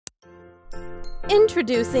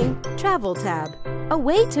Introducing TravelTab, a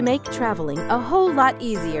way to make traveling a whole lot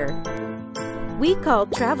easier. We call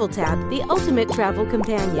TravelTab the ultimate travel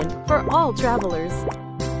companion for all travelers.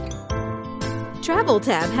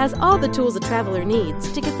 TravelTab has all the tools a traveler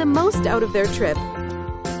needs to get the most out of their trip.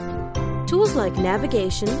 Tools like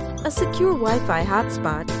navigation, a secure Wi-Fi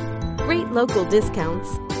hotspot, great local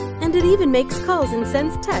discounts, and it even makes calls and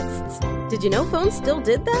sends texts. Did you know phones still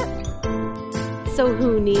did that? So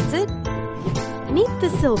who needs it? Meet the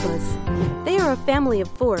Silvas. They are a family of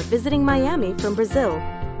 4 visiting Miami from Brazil.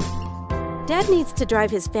 Dad needs to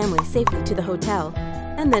drive his family safely to the hotel,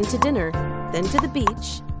 and then to dinner, then to the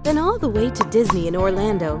beach, then all the way to Disney in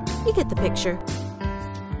Orlando. You get the picture.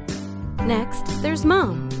 Next, there's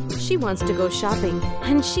Mom. She wants to go shopping,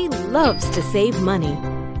 and she loves to save money.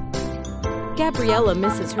 Gabriella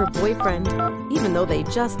misses her boyfriend. Even though they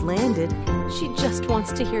just landed, she just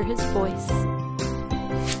wants to hear his voice.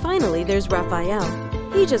 Finally, there's Raphael.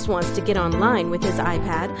 He just wants to get online with his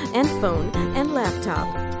iPad and phone and laptop.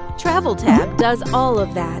 TravelTab does all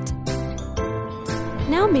of that.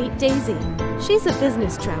 Now meet Daisy. She's a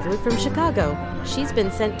business traveler from Chicago. She's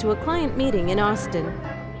been sent to a client meeting in Austin.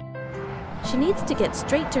 She needs to get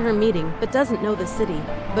straight to her meeting, but doesn't know the city.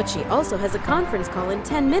 But she also has a conference call in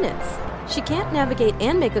 10 minutes. She can't navigate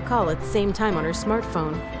and make a call at the same time on her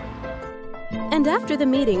smartphone. And after the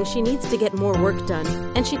meeting, she needs to get more work done,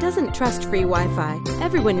 and she doesn't trust free Wi-Fi.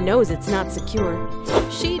 Everyone knows it's not secure.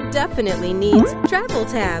 She definitely needs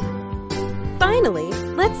TravelTab. Finally,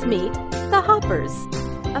 let's meet the Hoppers,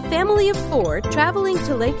 a family of 4 traveling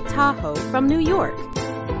to Lake Tahoe from New York.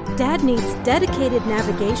 Dad needs dedicated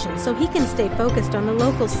navigation so he can stay focused on the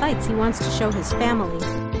local sites he wants to show his family.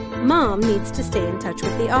 Mom needs to stay in touch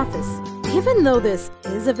with the office, even though this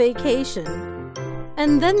is a vacation.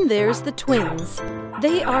 And then there's the twins.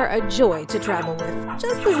 They are a joy to travel with,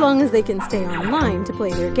 just as long as they can stay online to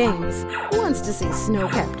play their games. Who wants to see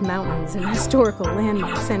snow-capped mountains and historical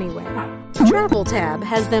landmarks anyway? TravelTab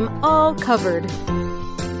has them all covered.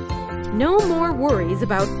 No more worries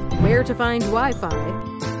about where to find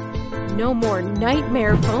Wi-Fi. No more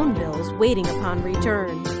nightmare phone bills waiting upon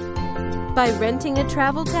return. By renting a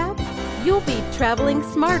TravelTab, you'll be traveling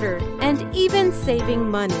smarter and even saving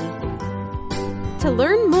money. To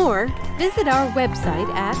learn more, visit our website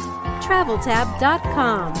at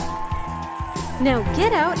TravelTab.com. Now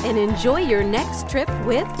get out and enjoy your next trip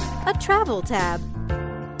with a TravelTab.